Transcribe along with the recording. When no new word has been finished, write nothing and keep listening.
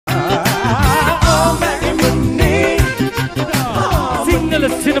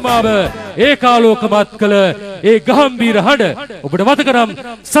සිනමාව ඒකාලෝකමත් කළ ඒ ගාම්භීර හඬ ඔබට මතක නම්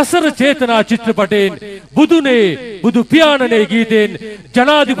සසර චේතනා චිත්‍රපටයෙන් බුදුනේ බුදු පියාණනේ ගීතෙන්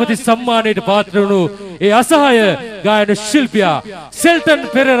ජනාධිපති සම්මානයට පාත්‍ර වුණු ඒ අසහාය ගායන ශිල්පියා සෙල්ටන්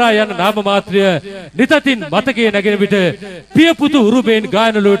පෙරේරා යන නාම මාත්‍රය නිතතින් මතකයේ නැගෙන විට පියපුතු උරුමෙන්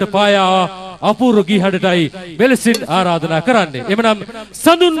ගායන ලෝට පායා අපූර්ව ගී හඬටයි මෙලෙසින් ආරාධනා කරන්නේ. එමනම්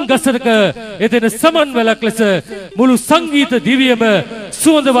සඳුන් ගසක එතන සමන්වලක් ලෙස මුළු සංගීත දිවියම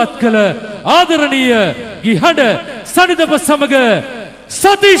සුවඳවත් කළ ආදරණීය ගී හඬ සනිදප සමග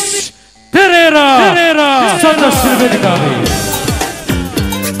සතිෂ් පෙරේරා සදස්ස වේදිකාවේ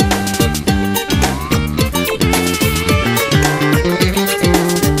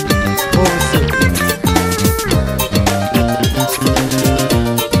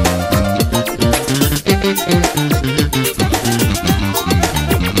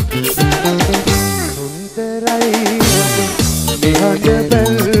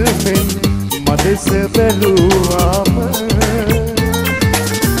sebelum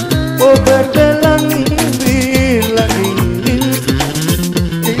ඔබට ලං වී ළඟින්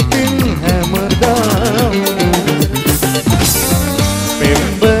ඉතින් හැමදාම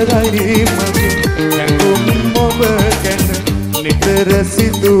පෙම්බරයි මගේ ඇඟුම් ඔබ ගැන නිතර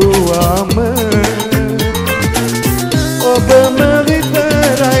සිතුවාම ඔබම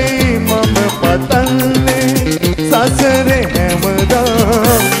විතරයි මම පතන්නේ සසරේ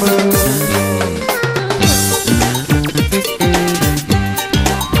හැමදාම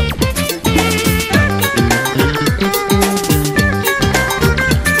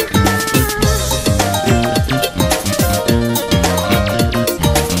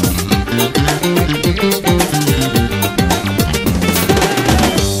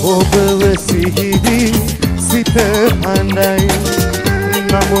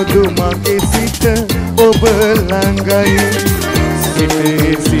නමුදු මගේ සිත ඔබ ළඟයි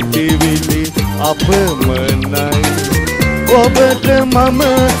සිතේ සිටිවිලි අපමණයි ඔබට මම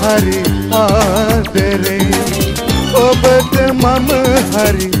හරි ආදරේ ඔබට මම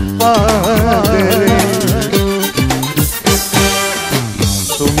හරි ආදරේ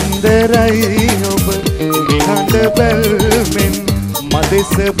සුන්දරයි ඔබ නිහඬ බැල්මෙන්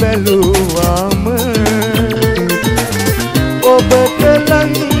මදෙස බැලුවාම ඔබට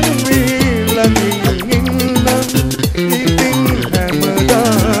ලං වී ළඟින් ඉන්නම් ඉතින්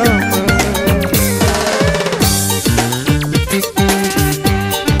හැමදාම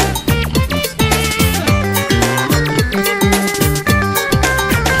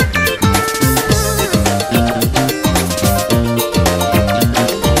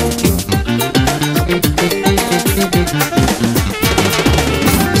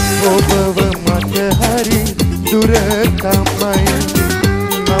ඔබව මට හරි දුර තමයි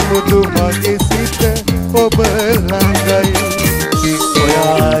නමුදු මගේ සිත ඔබ ළඟයි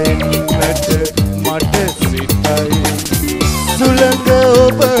ඔයා එන්නට මට සිතයි සුළඟ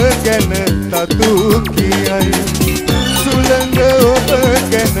ඔබ ගැන තතු කියයි සුළඟ ඔබ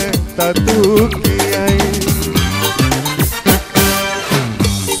ගැන තතු කියයි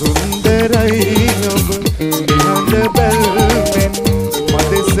සුන්දරයි ඔබ නිහඬ බැල්මෙන්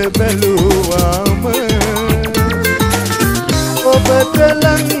මදෙස බැලුවාම ඔබට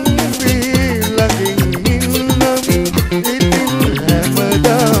ලං වී ළඟින් ඉන්නම් ඉතින්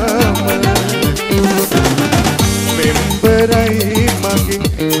හැමදාම පෙම්බරයි මගේ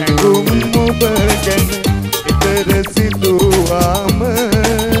ඇඟුම් ඔබ ගැන ඉතර සිතුවාම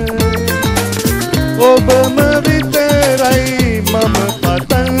ඔබම විතරයි මම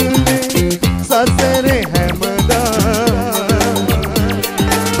පතන්නේ සසරේ හැමදාම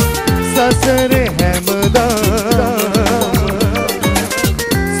සසරේ හැමදාම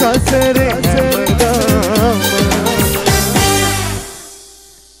සසරේ හැමදාම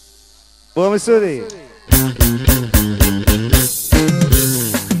බොහොම ස්තුතියි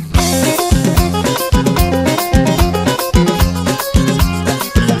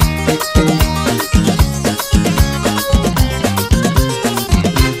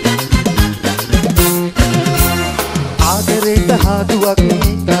ආදරේට හාදුවක්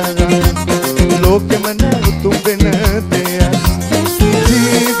තරම් ලෝකෙම නැතුම් වෙන දෙයක්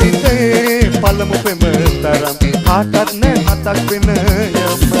ජීවිතේ පළමු පෙම තරම් කාටත් නැ මතක් වෙන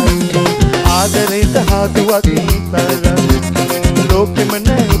යම ආදරේට හාදුවක් තරම් ලෝකෙම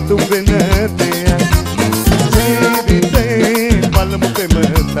නැතුම් වෙන දෙයක් ජීවිතේ පළමු පෙම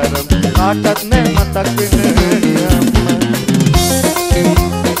තරම් කාටත් නැ මතක් වෙන යම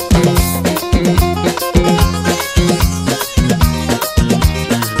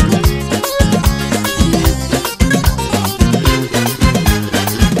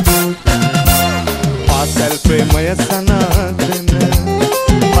ප්‍රේමය සනාදන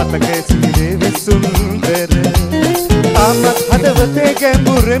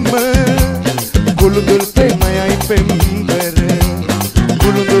පෙම කුළුඳුල් ප්‍රේමයයි පෙම්බර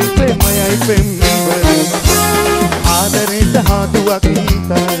කුළුඳුල් ප්‍රේමයයි පෙම්බර ආදරේට හාදුවක්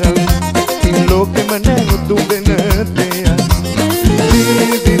තරම් ලෝකෙම නැවතු වෙන දෙයක්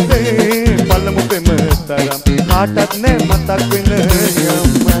ජීවිතේ පළමු පෙම තරම් කාටත් නැ මතක් වෙන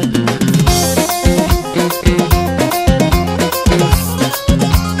යම්මයි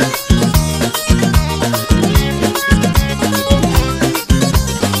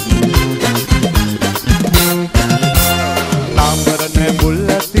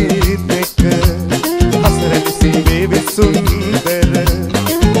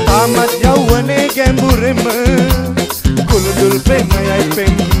කුළුඳුල් ප්‍රේමයයි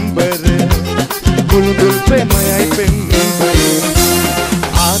පෙම්බර කුළුඳුල් ප්‍රේමයයි පෙම්බර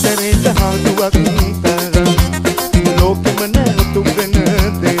ආදරේට හාදුවක් තරම් ලෝකෙම නැවතුම් වෙන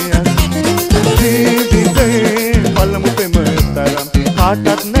දෙයක් ජීවිතේ පළමු පෙම තරම්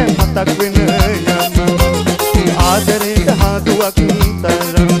කාටත් නැ මතක් වෙන යම ආදරේට හාදුවක්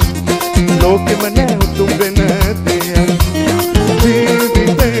තරම් ලෝකෙම නැවතුම් වෙන දෙයක්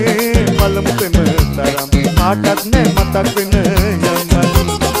ජීවිතේ පළමු පෙම තරම් කාටත් නැ මතක් වෙන යම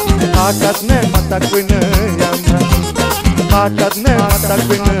කාටත් නැ මතක් වෙන යම කාටත් නැ මතක්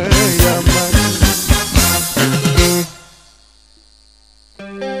වෙන යම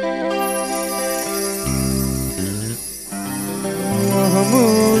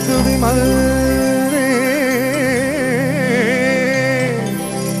මහමුදු විමල්නේ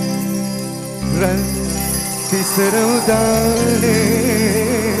රන් තිසර උදානේ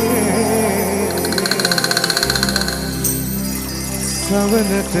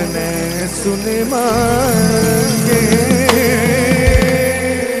සවනට නැසුනේ මාගේ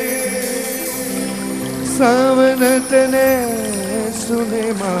සවනට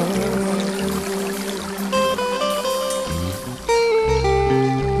නැසුනේ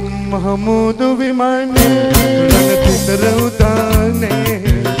මහමුදු විමානේ රණතිතර උදානේ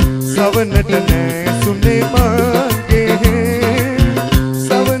සවනට නැසුනේ මාගේ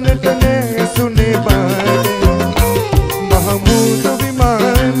සවනට නැසුනේ මාගේ මහමුදු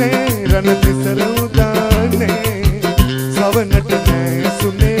රණතිසර උදානේ සවනට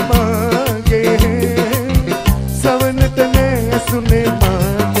නැසුනේ මාගේ සවනට නැසුනේ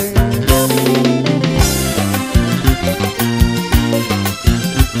මාගේ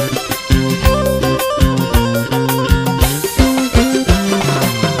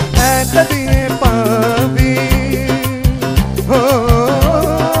ඇතදියේ පාවි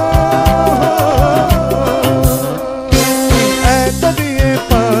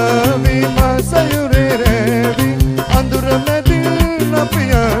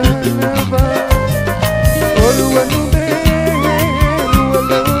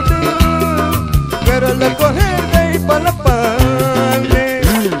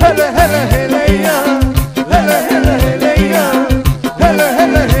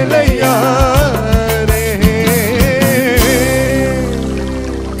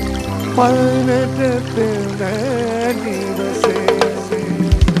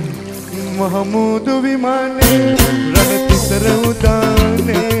මහමුදු විමානේ රණතිසර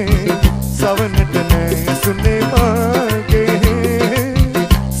උදානේ සවනට නැසුනේ මාගේ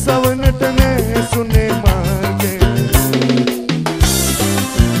සවනට නැසුනේ මාගේ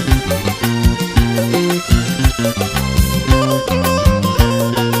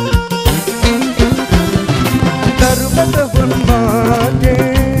දරුබත වුන්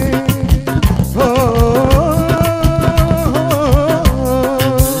මාගේ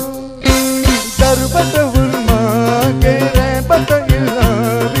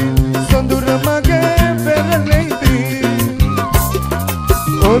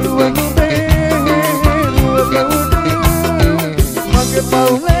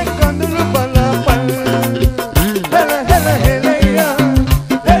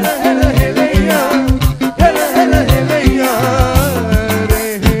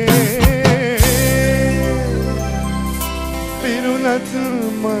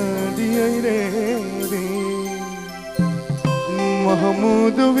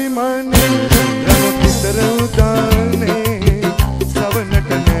මහමුදු විමානේ රණතිසර උදානේ සවනට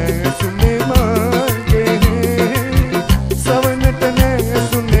නැසුනේ මාගේ සවනට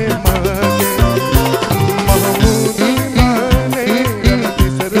නැසුනේ මාගේ මහමුදු විමානේ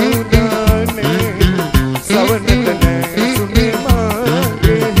රණතිසර උදානේ සවනට නැසුනේ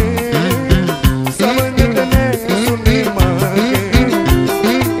මාගේ සවනට නැසුනේ මාගේ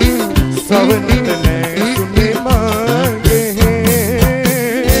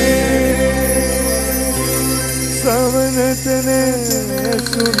සවනට නැසුනේ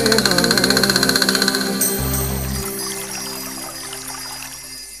මාගේ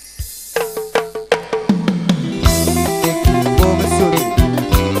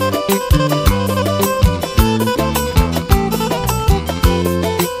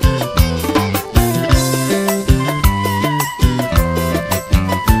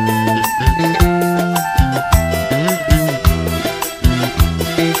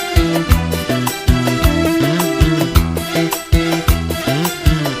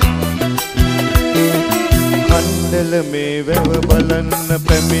බලන්න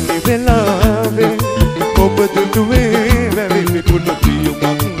පැමිණි වෙලාවේ ඔබ දුටුවේ වැවි පිපුණු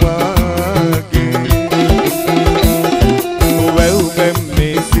පියුමක් වාගේ වැව්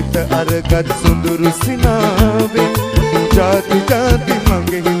බැම්මේ සිත අරගත් සුඳුරු සිනාවේ ජාති ජාති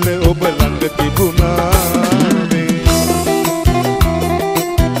මගේ හිත ඔබ ළඟ තිබුණා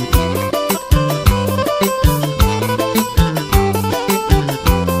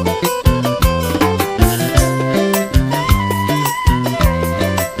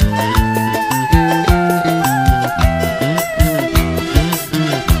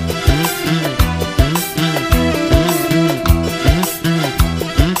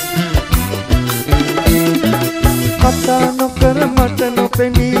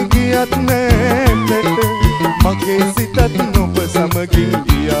පෙනී ගියත් නැතට මගේ සිතත් නොබ සමගින්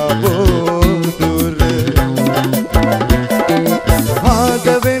ගියා බෝදුර ආද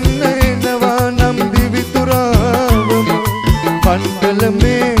වෙන්න එනවා නම් දිවිතුරාවම පණ්ඩල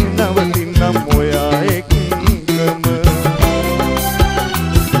මේ නවතිනම් ඔයා එක්කම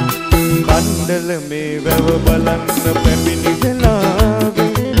පණ්ඩල මේ වැව බලන්න පැමිණි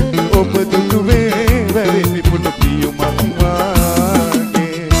වෙලාවේ ඔබ දුටුවේ වැවි පිපුණු පියුමක්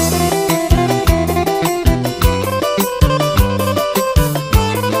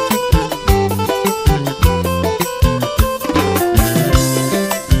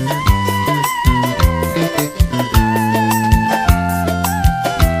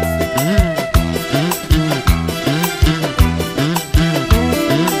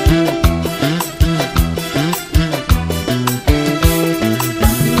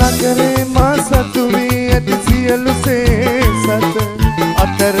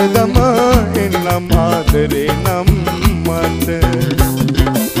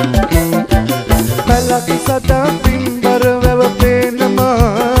සදා පින්බර වැව පේන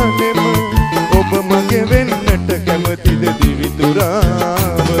මානෙම ඔබ මගේ වෙන්නට කැමතිද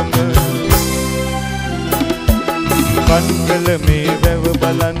දිවිතුරාවම පණ්ඩල මේ වැව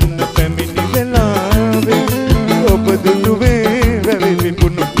බලන්න පැමිණි වෙලාවේ ඔබ දුටුවේ වැවි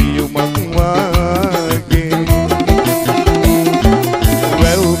පිපුණු පියුමක් වාගේ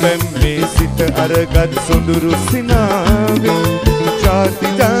වැව් බැම්මේ සිත අරගත් සොඳුරු සිනාවේ ජාති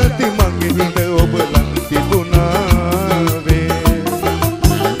ජාති මගේ හිත ඔබ ළඟ තිබුණාවේ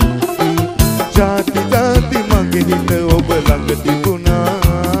ජාති ජාති මගේ හිත ඔබ ළඟ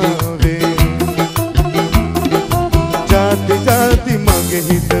තිබුණාවේ ජාති ජාති මගේ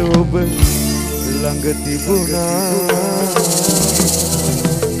හිත ඔබ ළඟ තිබුණා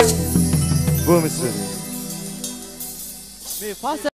බොහොම ස්තුතියි මේ